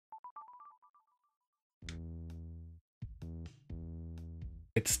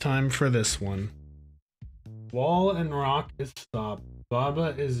It's time for this one. Wall and rock is stop.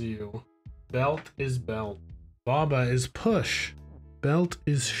 Baba is you. Belt is belt. Baba is push. Belt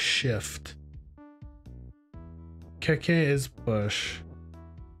is shift. Keke is push.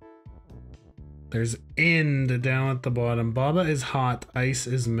 There's end down at the bottom. Baba is hot. Ice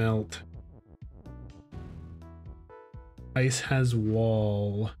is melt. Ice has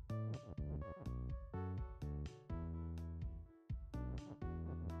wall.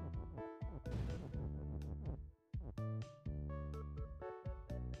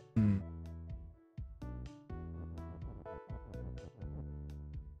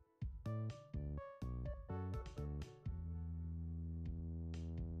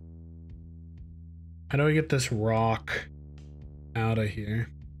 How do I get this rock out of here?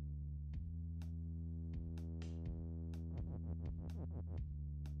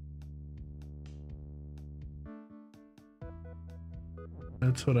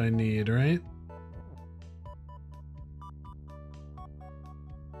 That's what I need, right?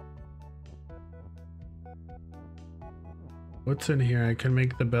 What's in here? I can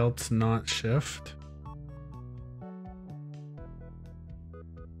make the belts not shift.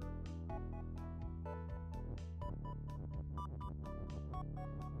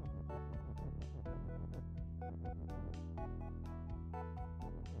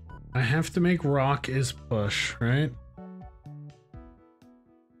 I have to make rock is push, right?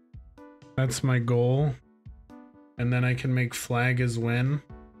 That's my goal. And then I can make flag is win.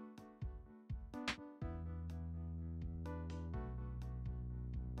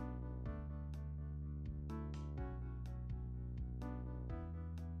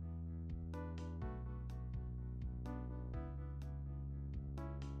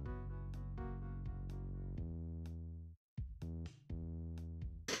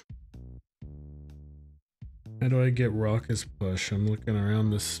 How do I get rock is push? I'm looking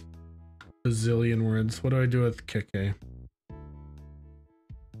around this bazillion words. What do I do with Keke?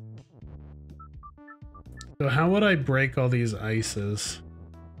 So how would I break all these ices?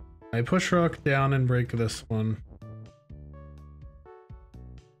 I push rock down and break this one.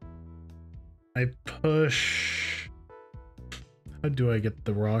 I push... How do I get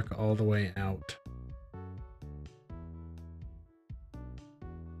the rock all the way out?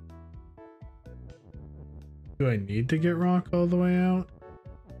 Do I need to get rock all the way out?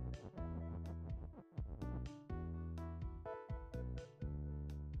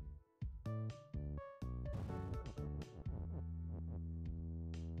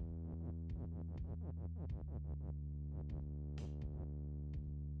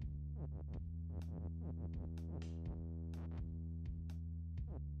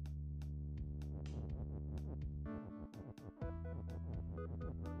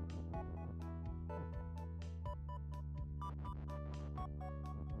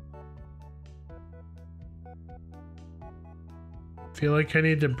 Feel like I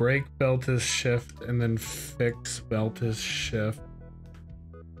need to break belt is shift and then fix belt is shift.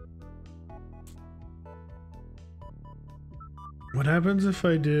 What happens if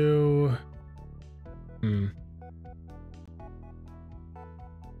I do... And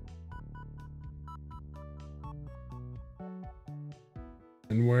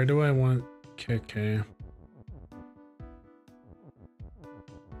where do I want KK?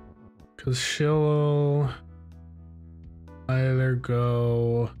 Because she'll either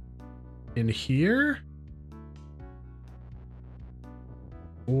go in here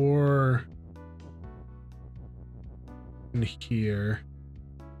or in here.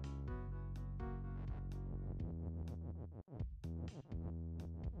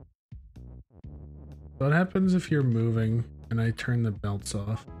 What happens if you're moving and I turn the belts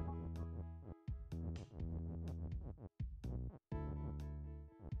off?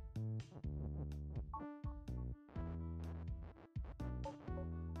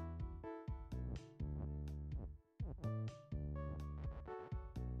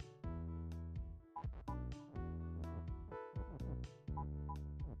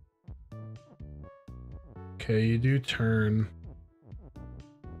 Okay, you do turn.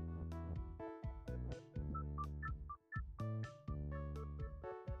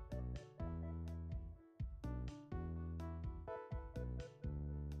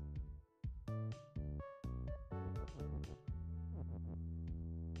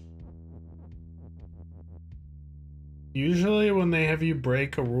 Usually when they have you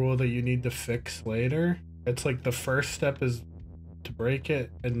break a rule that you need to fix later, it's like the first step is to break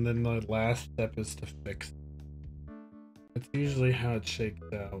it and then the last step is to fix it. That's usually how it shakes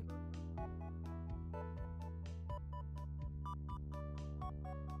out.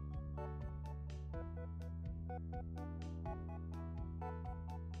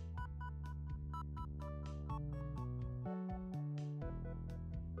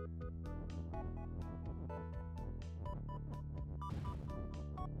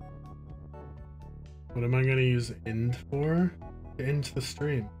 What am I gonna use end for? To end the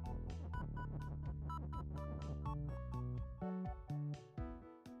stream.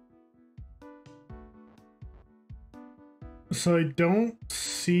 So I don't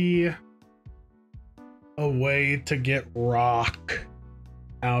see a way to get rock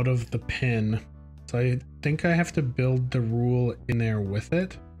out of the pin. So I think I have to build the rule in there with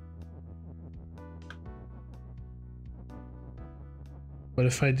it. But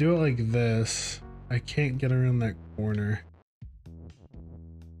if I do it like this, I can't get around that corner.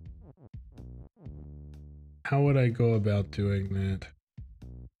 How would I go about doing that?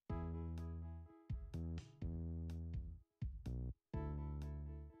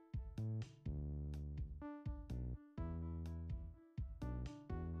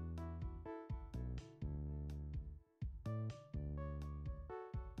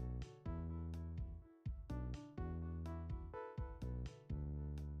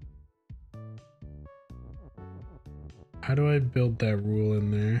 How do I build that rule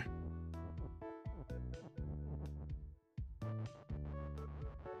in there?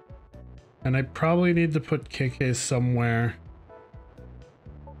 And I probably need to put KK somewhere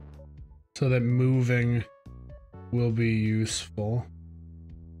so that moving will be useful.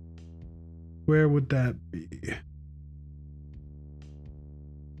 Where would that be?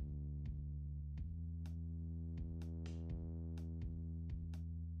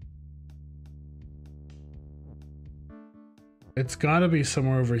 It's gotta be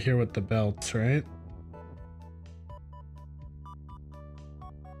somewhere over here with the belts, right?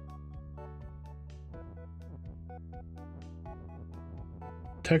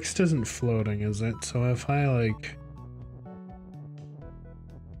 Text isn't floating, is it? So if I like...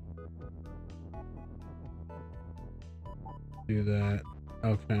 do that.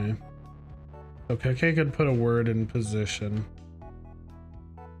 Okay. Okay, I could put a word in position.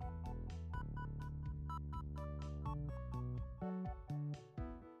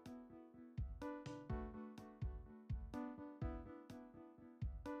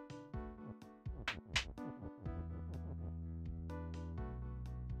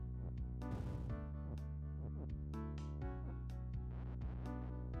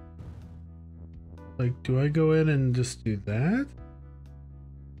 Like, do I go in and just do that?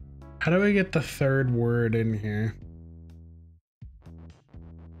 How do I get the third word in here?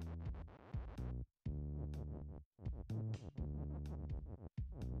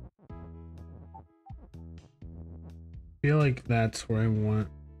 I feel like that's where I want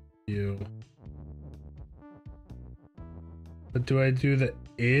you. But do I do the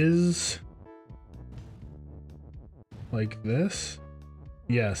is like this?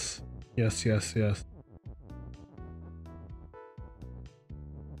 Yes. Yes, yes, yes.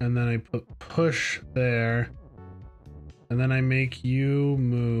 And then I put push there. And then I make you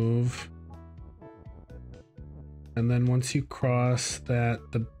move. And then once you cross that,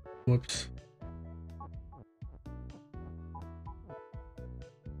 the whoops.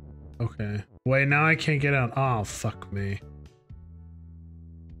 Okay. Wait, now I can't get out. Oh, fuck me.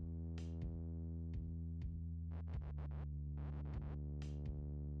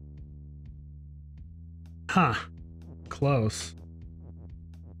 Huh. Close.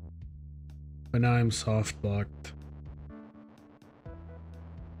 But now I'm soft locked.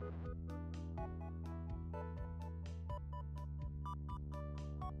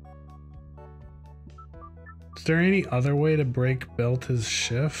 Is there any other way to break belt as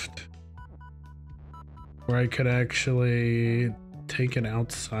shift? Where I could actually take it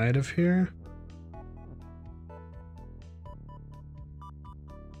outside of here?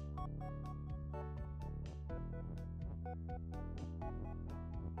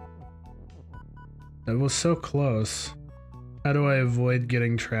 It was so close. How do I avoid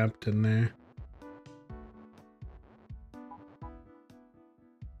getting trapped in there?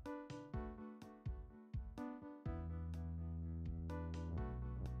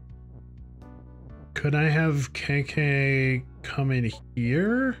 Could I have KK come in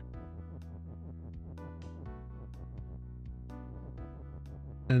here?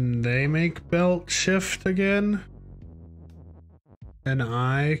 And they make belt shift again? And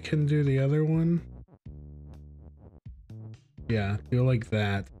I can do the other one? Yeah, do like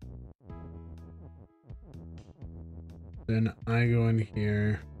that. Then I go in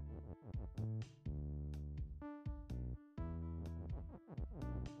here.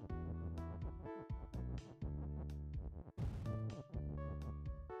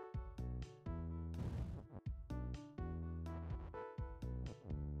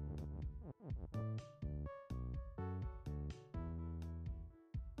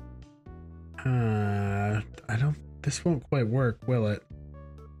 I don't, this won't quite work, will it?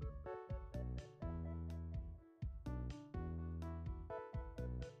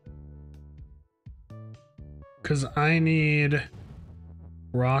 because I need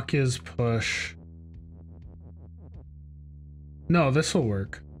rock is push. No, this will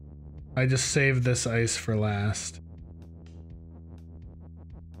work. I just saved this ice for last.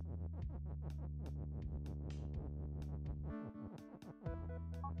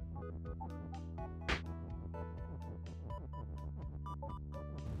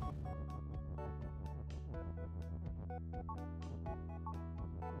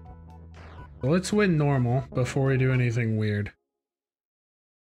 Well, let's win normal before we do anything weird.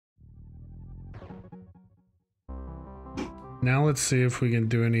 Now let's see if we can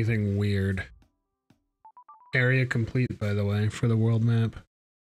do anything weird. Area complete, by the way, for the world map.